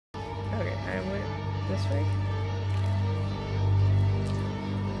This way?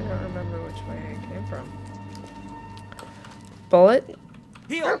 I don't remember which way I came from. Bullet?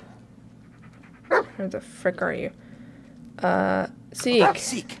 Heal! Where the frick are you? Seek.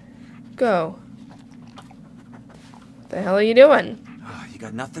 Seek. Go. What the hell are you doing? You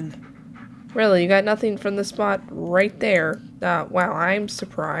got nothing? Really, you got nothing from the spot right there. Wow, I'm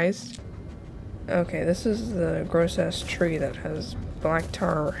surprised. Okay, this is the gross-ass tree that has black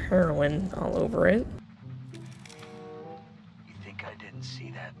tar heroin all over it. You think I didn't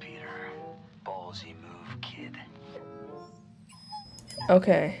see that, Peter? Ballsy move, kid.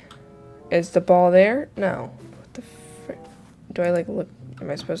 Okay. Is the ball there? No. What the frick? Do I, like, look? Am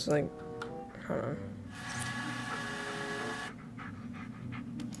I supposed to, like... Hold on.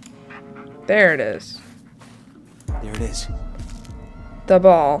 There it is. There it is. The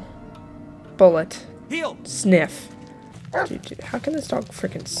ball. Bullet. Heal! Sniff. Dude, how can this dog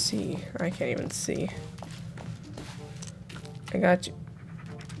freaking see? I can't even see. I got you.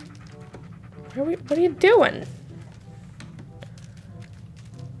 What are you doing?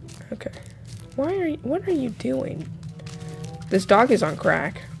 Okay. What are you doing? This dog is on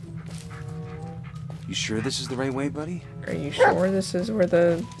crack. You sure this is the right way, buddy? Are you sure this is where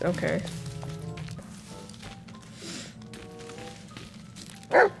the... Okay.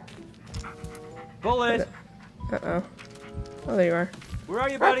 Bullet! Uh-oh. Oh, there you are. Where are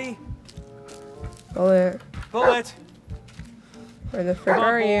you, buddy? Bullet. Bullet! Where the frick Come on,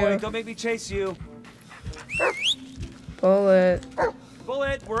 are boy. you? Don't make me chase you. Bullet.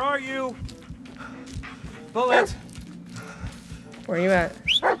 Bullet, where are you? Bullet! Where you at?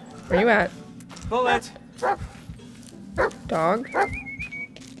 Where you at? Bullet! Dog?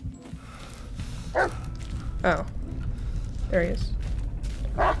 Oh. There he is.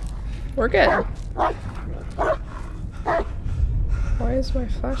 We're good. Why is my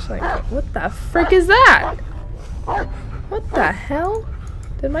flashlight... What the frick is that? What the hell?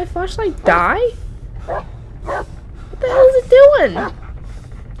 Did my flashlight die? What the hell is it doing?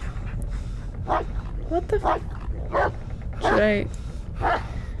 What the f... Should I...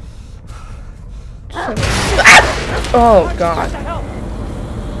 Oh god.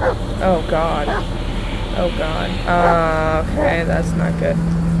 Oh god. Oh god. Okay, that's not good.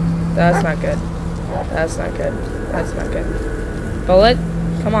 That's not good. That's not good. That's not good. Bullet?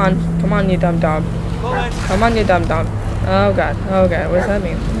 Come on. Come on, you dumb dog. Bullet! Come on, you dumb dog. Oh god. Oh god. What does that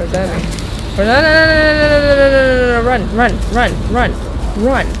mean? What does that mean? No, run, run, run, run,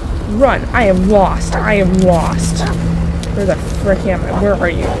 run, run. I am lost. I am lost. Where the frick am I? Where are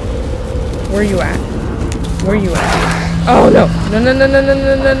you? Where are you at? Where are you at? Oh no. No, no, no, no, no,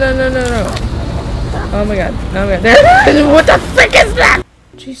 no, no, no, no, no, no. Oh my god. Oh my god. There it is. What the frick is that?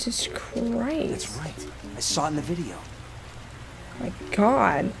 Jesus Christ. That's right. I saw it in the video. My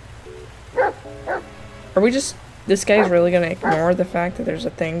god. Are we just... This guy's really gonna ignore the fact that there's a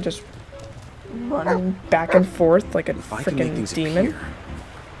thing just running back and forth like a freaking demon? Appear,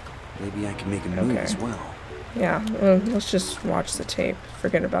 maybe I can make a move as well. Yeah, let's just watch the tape.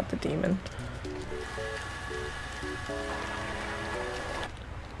 Forget about the demon.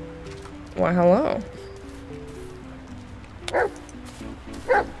 Why, hello.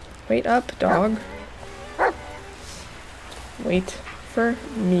 Wait up, dog. Wait for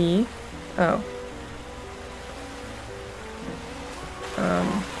me. Oh.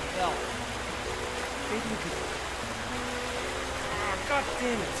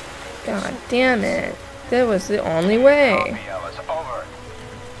 God damn it. That was the only way.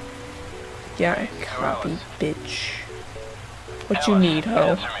 Yeah, copy, bitch. What you need,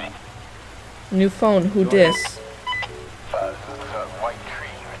 ho? New phone, who dis?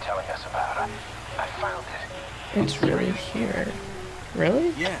 It's really here.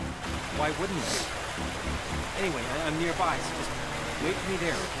 Really? Yeah. Why wouldn't it? Anyway, I'm nearby, so just wait for me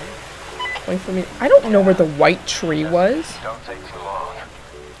there, okay? Wait for me. I don't know where the white tree was. Don't take too long.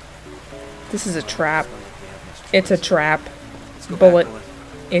 This is a trap. It's a trap. Bullet.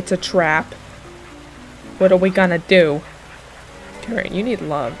 It's a trap. What are we gonna do? Karen, you need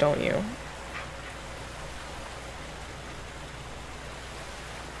love, don't you?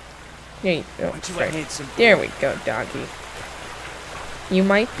 Hey, oh, there we go, doggy. You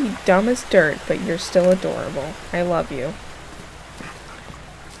might be dumb as dirt, but you're still adorable. I love you.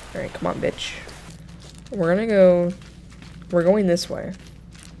 Alright, come on, bitch. We're gonna go... We're going this way.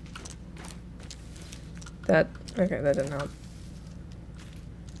 That... Okay, that didn't help.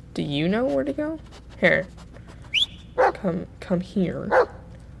 Do you know where to go? Here. Come here.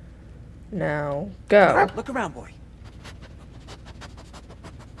 Now, go. Look around, boy.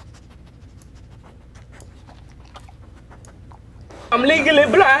 I'm legally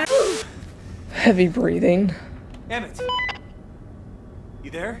blind. Heavy breathing. Emmett! You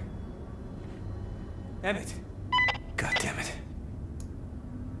there? Emmett! God damn it.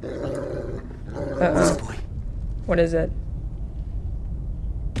 Uh-oh. Boy. What is it?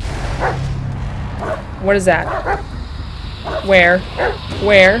 What is that? Where?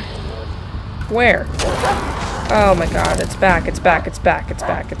 Where? Where? Oh my god, it's back, it's back, it's back, it's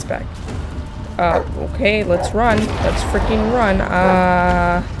back, it's back. Okay, let's run. Let's freaking run.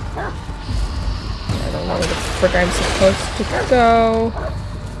 I don't know where the frick I'm supposed to go.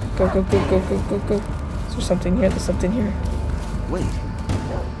 Go, go, go, go, go, go, go. Is there something here? There's something here. Wait.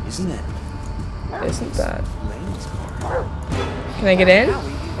 Isn't it? Isn't that? Lane's car. Can I get in? It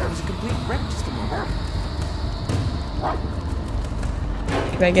was a complete wreck just a moment.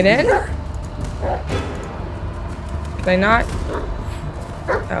 Can I get in? Can I not?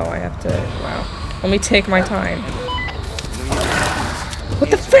 Oh, I have to. Wow. Let me take my time. What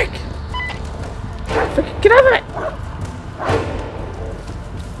the frick? Frick, get out of it!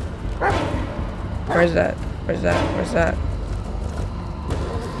 Where's that? Where's that? Where's that?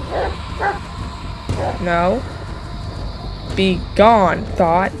 No. Be gone,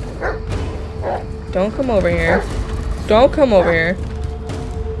 thought. Don't come over here. Don't come over here. I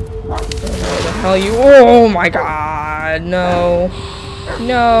don't know where the hell you. Oh my god, no.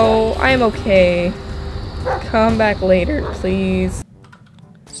 No, I'm okay. Come back later, please.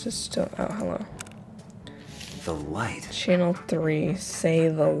 It's just still. Oh, hello. The light. Channel 3. Say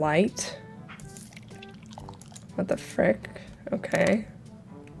the light. What the frick? Okay.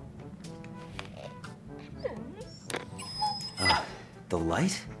 The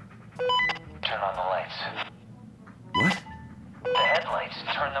light? Turn on the lights. What? The headlights,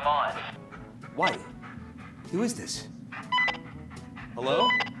 turn them on. Why? Who is this? Hello?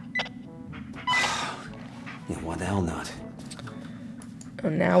 Yeah, why the hell not? Oh,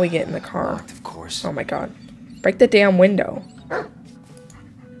 now we get in the car. Locked, of course. Oh my god. Break the damn window.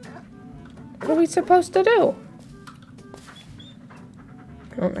 What are we supposed to do?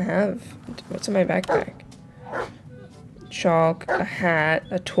 I don't have... What's in my backpack? Chalk, a hat,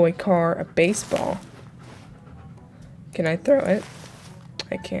 a toy car, a baseball. Can I throw it?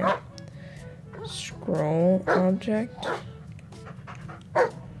 I can't. Scroll object.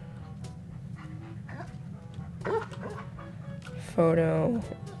 Photo,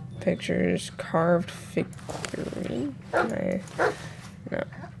 pictures, carved figurine. Can I? No.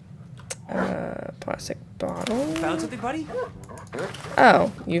 Plastic bottle. Found something, buddy?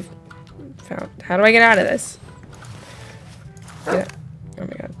 Oh, you've found. How do I get out of this? Get. Oh my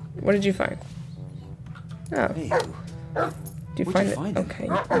god. What did you find? Oh. Hey, Did you where'd find you it? find it? Okay,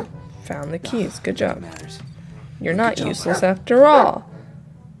 you found the keys. Good job. matters. You're Good not job, useless bud. after all.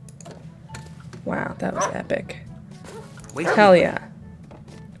 Wow, that was epic. Wait, Hell yeah.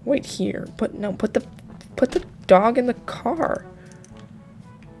 Wait here. Put the dog in the car.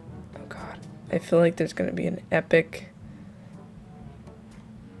 Oh god. I feel like there's gonna be an epic.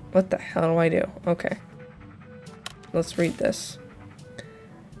 What the hell do I do? Okay. Let's read this.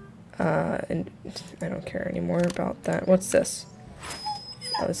 And I don't care anymore about that. What's this?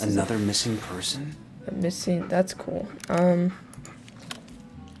 Oh, this is Another missing person? a missing. That's cool. Oh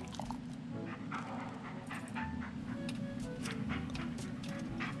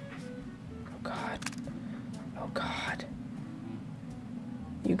god. Oh god.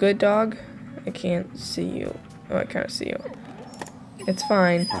 You good, dog? I can't see you. Oh, I kind of see you. It's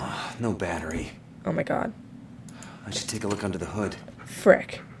fine. Ah, no battery. Oh my god. I should take a look under the hood.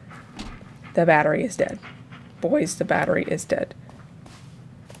 Frick. The battery is dead. Boys, the battery is dead.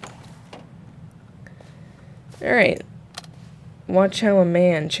 Alright. Watch how a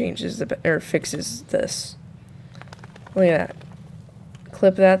man changes or fixes this. Look at that.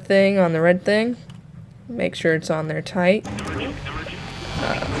 Clip that thing on the red thing. Make sure it's on there tight.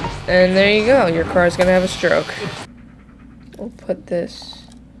 And there you go. Your car's gonna have a stroke. We'll put this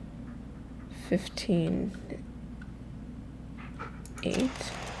 15.8.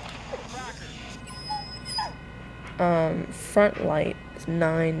 Front light is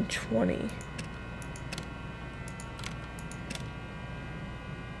 920.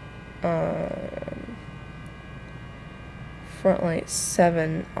 Front light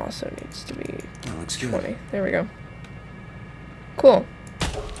 7 also needs to be That looks good. 20. There we go. Cool.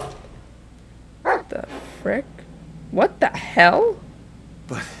 What the frick? What the hell?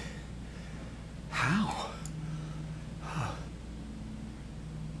 But how?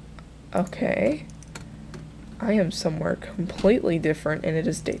 Okay. I am somewhere completely different and it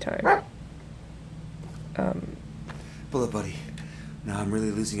is daytime. Bullet buddy. No, I'm really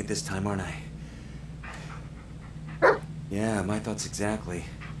losing it this time, aren't I? Yeah, my thoughts exactly.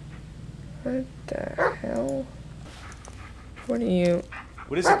 What the hell? What are you?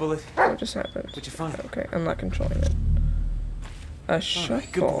 What is it, Bullet? What just happened? What'd you find? Okay, I'm not controlling it. A All shuffle.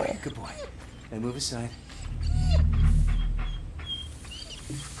 right, good boy, good boy. Now move aside.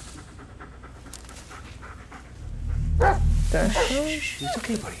 The hell? It's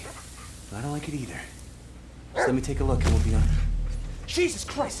okay, buddy. I don't like it either. Just let me take a look and we'll be on. Jesus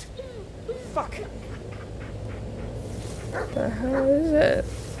Christ! Fuck! The hell is it?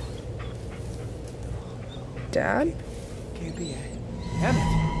 Dad? Can't be it.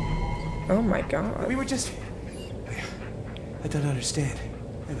 Emmett! Oh my god. We were just... I don't understand.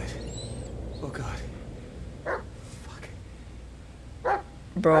 Emmett. Oh god. Fuck.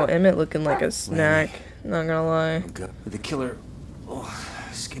 Bro, Emmett looking like a snack. Not gonna lie. Oh god. The killer... Oh,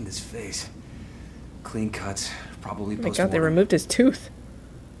 skinned his face. Clean cuts. Probably Oh my god, post-mortem. they removed his tooth.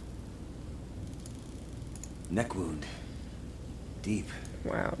 Neck wound. Deep.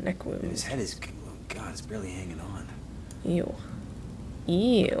 Wow, neck And his wound. head is... Oh god, it's barely hanging on. Ew.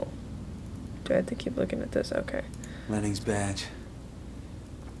 Ew. Do I have to keep looking at this? Okay. Lenning's badge.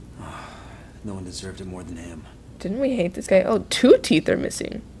 Oh, no one deserved it more than him. Didn't we hate this guy? Oh, 2 teeth are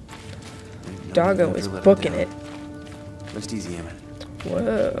missing. Doggo is booking it. Rest easy, Emmett.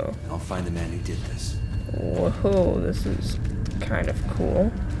 Whoa. I'll find the man who did this. Whoa, this is kind of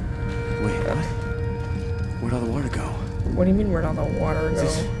cool. Wait, what? Where'd all the water go? What do you mean where'd all the water Is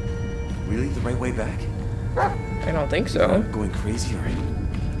this go? really the right way back? I don't think Am so. I going crazy or...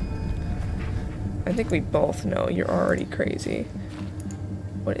 I think we both know you're already crazy.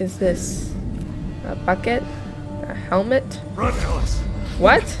 What is this? A bucket? A helmet? Run, Alice!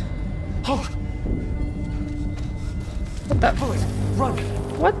 What? Hold! What the? Bullet! Run!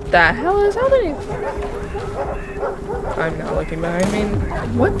 What the hell is happening? I'm not looking behind me.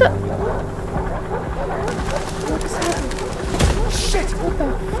 What the? What is happening? Shit! What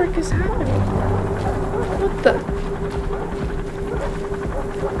the frick is happening? What the?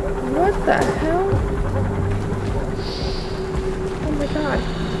 What the hell? Oh my god.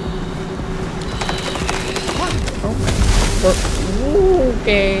 Oh my.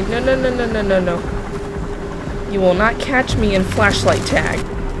 Okay. No, no, no, no, no, no, no. You will not catch me in flashlight tag.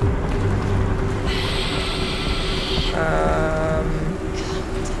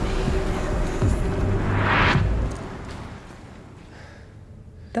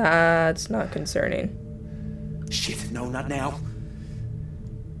 That's not concerning. Shit, no, not now.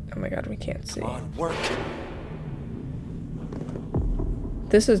 Oh my god, we can't see. Come on, work.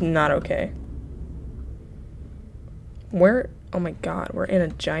 This is not okay. Where? Oh my god, we're in a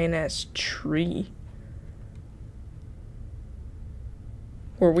giant ass tree.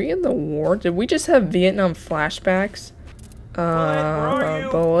 Were we in the war? Did we just have Vietnam flashbacks?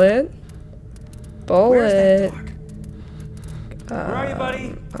 Bullet. Where's that Bullet. dog? Where are you,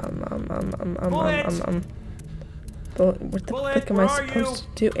 buddy? Bullet. What the Bullet, frick am where I are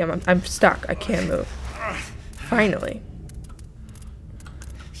supposed to do? I'm stuck. I can't move. Finally.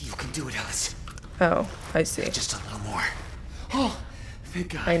 You can do it, Alice. Oh, I see. Just a little more. Oh,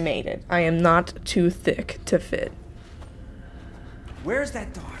 thank God. I made it. I am not too thick to fit. Where's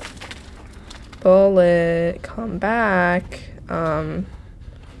that dog? Bullet, come back. I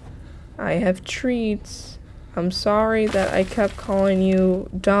have treats. I'm sorry that I kept calling you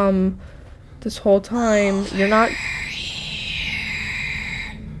dumb this whole time. You're not...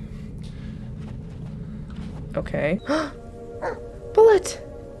 Okay. Bullet!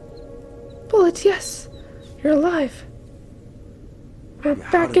 Bullet, yes! You're alive! We're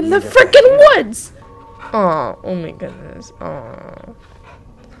How back did in we the end up back frickin' woods! Oh my goodness. Oh,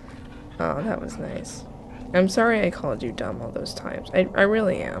 that was nice. I'm sorry I called you dumb all those times. I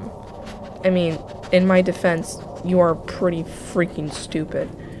really am. I mean, in my defense, you are pretty freaking stupid.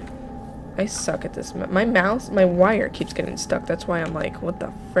 I suck at this. My mouse, my wire keeps getting stuck. That's why I'm like, what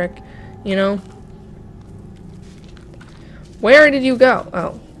the frick? You know? Where did you go?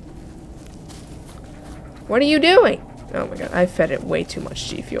 Oh. What are you doing? Oh my god, I fed it way too much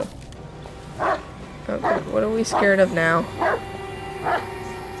G Fuel. Okay, what are we scared of now?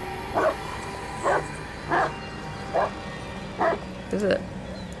 Is it?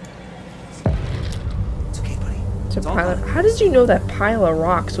 It's okay, buddy. It's a It's all pile of, done. how did you know that pile of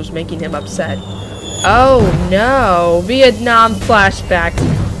rocks was making him upset? Oh no! Vietnam flashback.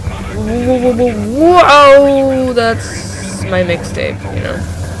 Whoa! That's my mixtape, you know.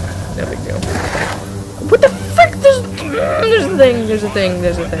 No big deal. What the frick? There's a thing. There's a thing.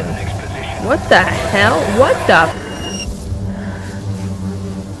 There's a thing. What the hell? What the?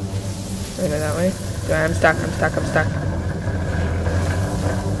 Can I go that way? I'm stuck. I'm stuck. I'm stuck.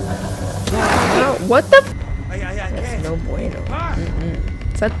 Oh, what the? I That's can't. no bueno. Ah!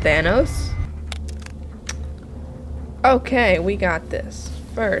 that Thanos? Okay, we got this.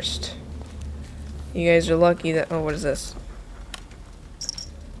 First, you guys are lucky that. Oh, what is this?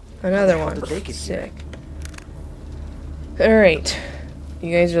 Another one. Sick. Alright.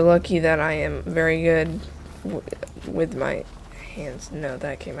 You guys are lucky that I am very good with my hands. No,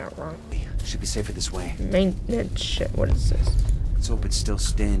 that came out wrong. Should be safer this way. Maintenance shit. What is this? Let's hope it's still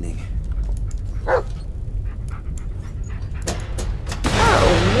standing.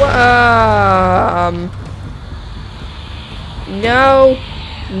 Oh, no.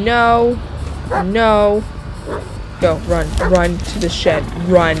 No. No. Go, run to the shed.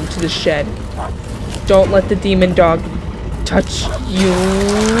 Run to the shed. Don't let the demon dog touch you.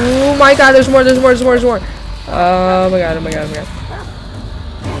 Oh my god, there's more. Oh my god.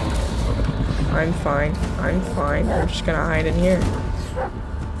 I'm fine. I'm just gonna hide in here.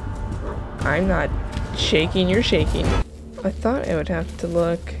 I'm not shaking, you're shaking. I thought I would have to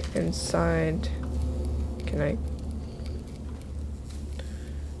look inside. Can I?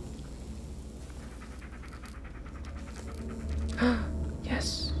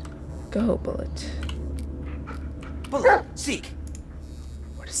 Yes. Go, bullet. Bullet, seek.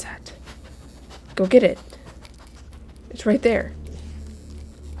 What is that? Go get it. It's right there.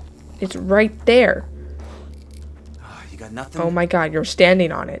 It's right there. You got nothing? Oh my god, you're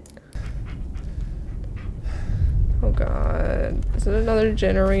standing on it. Oh god. Is it another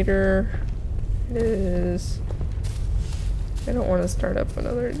generator? It is. I don't want to start up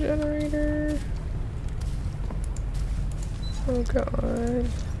another generator. Oh god.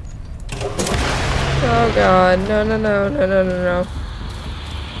 Oh god. No.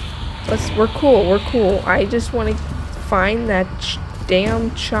 We're cool. I just want to find that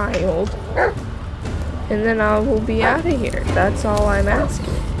damn child. And then I will be out of here. That's all I'm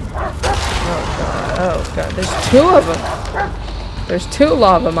asking. Oh god. There's two of them. There's two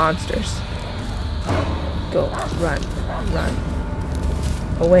lava monsters. Go. Run.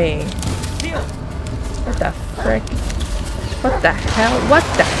 Away. What the frick? What the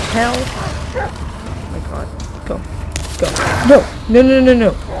hell? Oh my god. Go. No.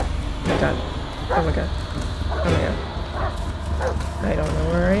 Oh my god. I don't know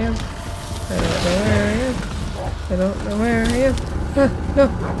where I am. No.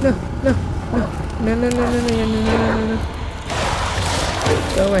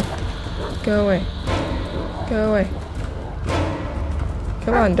 Go away.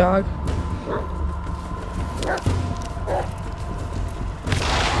 Come on, dog.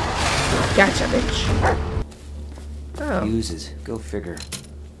 Gotcha, bitch. Oh. Fuses. Go figure.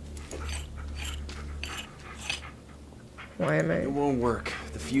 Why am I? It won't work.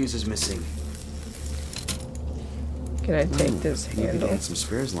 The fuse is missing. Can I take this Maybe handle? they had some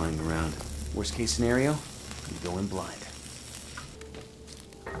spares lying around. Worst case scenario, you go in blind.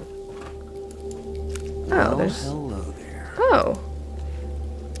 Oh, there's. Hello there. Oh.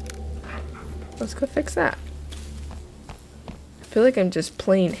 Let's go fix that. I feel like I'm just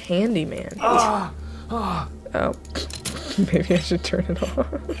playing handyman. Oh. Maybe I should turn it off.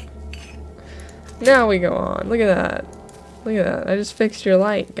 Now we go on. Look at that. I just fixed your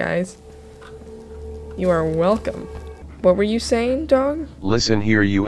light, guys. You are welcome. What were you saying, dog? Listen here, you